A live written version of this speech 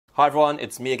Hi everyone,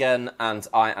 it's me again, and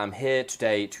I am here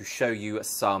today to show you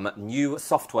some new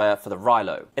software for the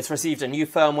Rylo. It's received a new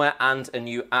firmware and a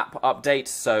new app update,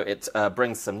 so it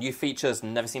brings some new features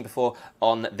never seen before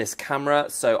on this camera,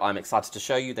 so I'm excited to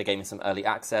show you. They gave me some early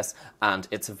access, and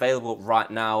it's available right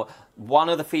now. One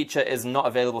of the features is not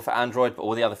available for Android, but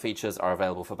all the other features are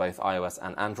available for both iOS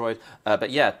and Android. But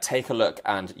yeah, take a look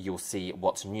and you'll see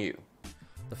what's new.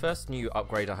 The first new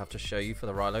upgrade I have to show you for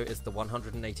the Rylo is the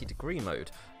 180-degree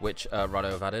mode, which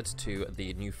Rylo have added to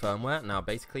the new firmware. Now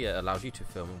basically it allows you to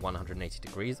film 180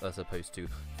 degrees as opposed to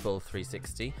full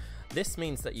 360. This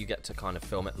means that you get to kind of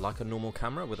film it like a normal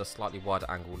camera with a slightly wider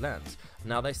angle lens.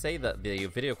 Now they say that the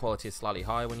video quality is slightly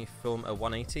higher when you film a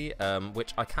 180,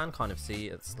 which I can kind of see.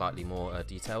 It's slightly more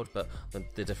detailed, but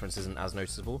the difference isn't as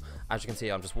noticeable. As you can see,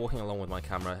 I'm just walking along with my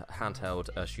camera, handheld,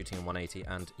 shooting in 180,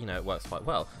 and you know, it works quite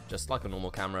well. Just like a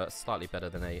normal camera, slightly better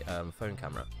than a phone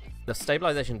camera. The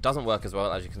stabilization doesn't work as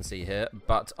well, as you can see here,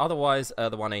 but otherwise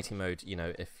the 180 mode, you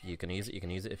know, if you can use it, you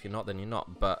can use it. If you're not, then you're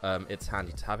not. But it's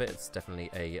handy to have it. It's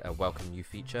definitely a welcome new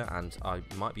feature, and I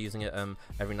might be using it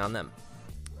every now and then.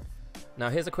 Now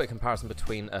here's a quick comparison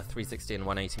between a 360 and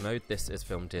 180 mode. This is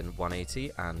filmed in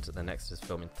 180 and the next is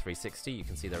filmed in 360. You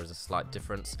can see there is a slight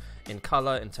difference in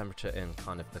color, in temperature, in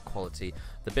kind of the quality.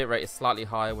 The bitrate is slightly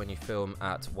higher when you film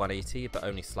at 180, but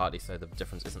only slightly, so the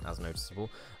difference isn't as noticeable.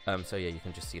 So yeah, you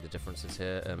can just see the differences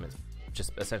here. It's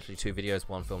just essentially two videos,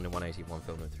 one filmed in 180, one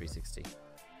filmed in 360.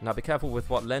 Now be careful with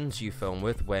what lens you film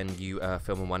with when you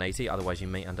film in 180, otherwise you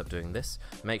may end up doing this.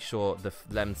 Make sure the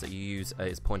lens that you use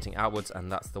is pointing outwards,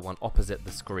 and that's the one opposite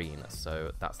the screen,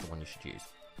 so that's the one you should use.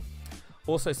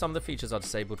 Also, some of the features are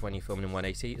disabled when you film in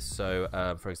 180, so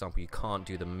for example, you can't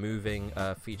do the moving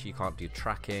feature, you can't do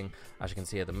tracking. As you can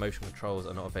see here, the motion controls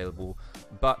are not available,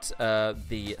 but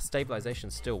the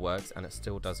stabilization still works, and it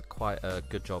still does quite a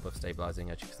good job of stabilizing.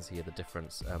 As you can see here, the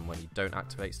difference when you don't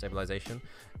activate stabilization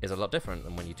is a lot different,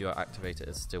 and when you do activate it,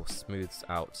 it still smooths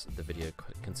out the video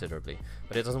considerably,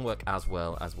 but it doesn't work as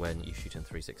well as when you shoot in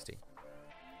 360.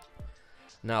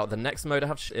 Now the next mode I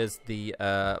have is the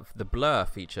blur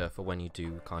feature for when you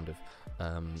do kind of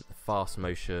fast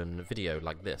motion video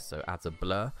like this. So it adds a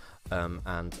blur,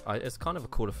 and it's kind of a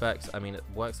cool effect. I mean, it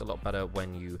works a lot better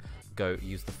when you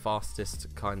use the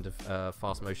fastest kind of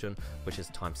fast motion, which is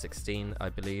times 16, I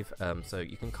believe. So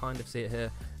you can kind of see it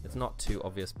here. It's not too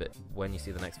obvious, but when you see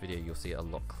the next video, you'll see it a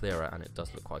lot clearer, and it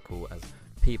does look quite cool as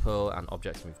people and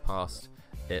objects move past.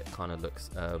 It kind of looks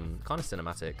kind of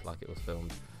cinematic, like it was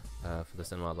filmed for the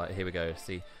cinema. Like here we go,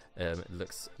 see, it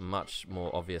looks much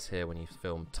more obvious here when you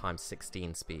film times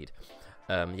 16 speed.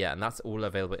 Yeah, and that's all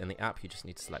available in the app. You just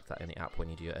need to select that in the app when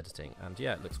you do your editing, and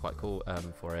yeah, it looks quite cool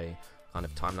for a kind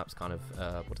of time-lapse kind of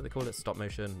what do they call it, stop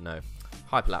motion? No,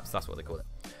 hyperlapse, that's what they call it.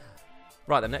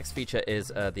 Right, the next feature is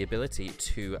the ability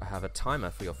to have a timer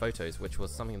for your photos, which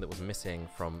was something that was missing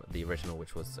from the original,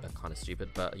 which was kind of stupid,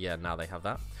 but yeah, now they have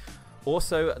that.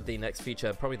 Also, the next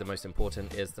feature, probably the most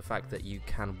important, is the fact that you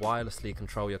can wirelessly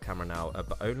control your camera now,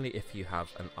 but only if you have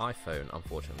an iPhone,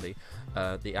 unfortunately.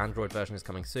 The Android version is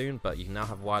coming soon, but you can now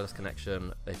have wireless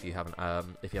connection if you have an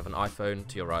iPhone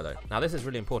to your Rylo. Now this is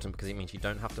really important because it means you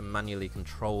don't have to manually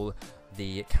control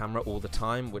the camera all the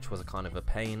time, which was a kind of a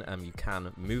pain. You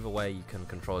can move away, you can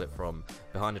control it from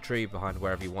behind a tree, behind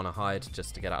wherever you want to hide,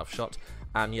 just to get out of shot.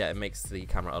 And yeah, it makes the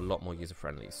camera a lot more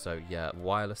user-friendly. So yeah,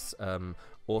 wireless,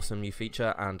 awesome new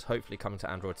feature, and hopefully coming to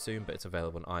Android soon, but it's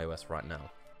available on iOS right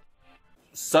now.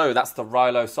 So that's the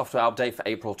Rylo software update for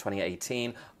April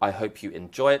 2018. I hope you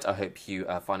enjoy it. I hope you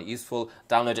find it useful.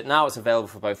 Download it now. It's available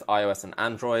for both iOS and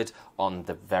Android on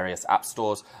the various app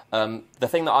stores. The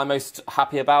thing that I'm most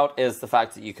happy about is the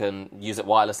fact that you can use it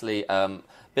wirelessly.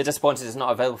 Bit disappointed it's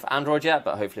not available for Android yet,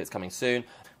 but hopefully it's coming soon.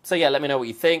 So yeah, let me know what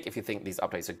you think. If you think these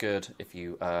updates are good, if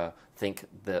you think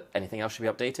that anything else should be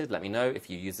updated, let me know. If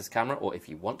you use this camera, or if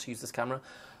you want to use this camera,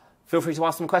 feel free to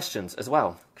ask some questions as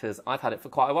well, because I've had it for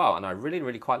quite a while and I really,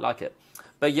 really quite like it.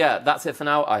 But yeah, that's it for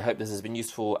now. I hope this has been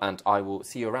useful, and I will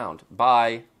see you around.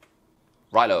 Bye.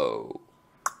 Rylo.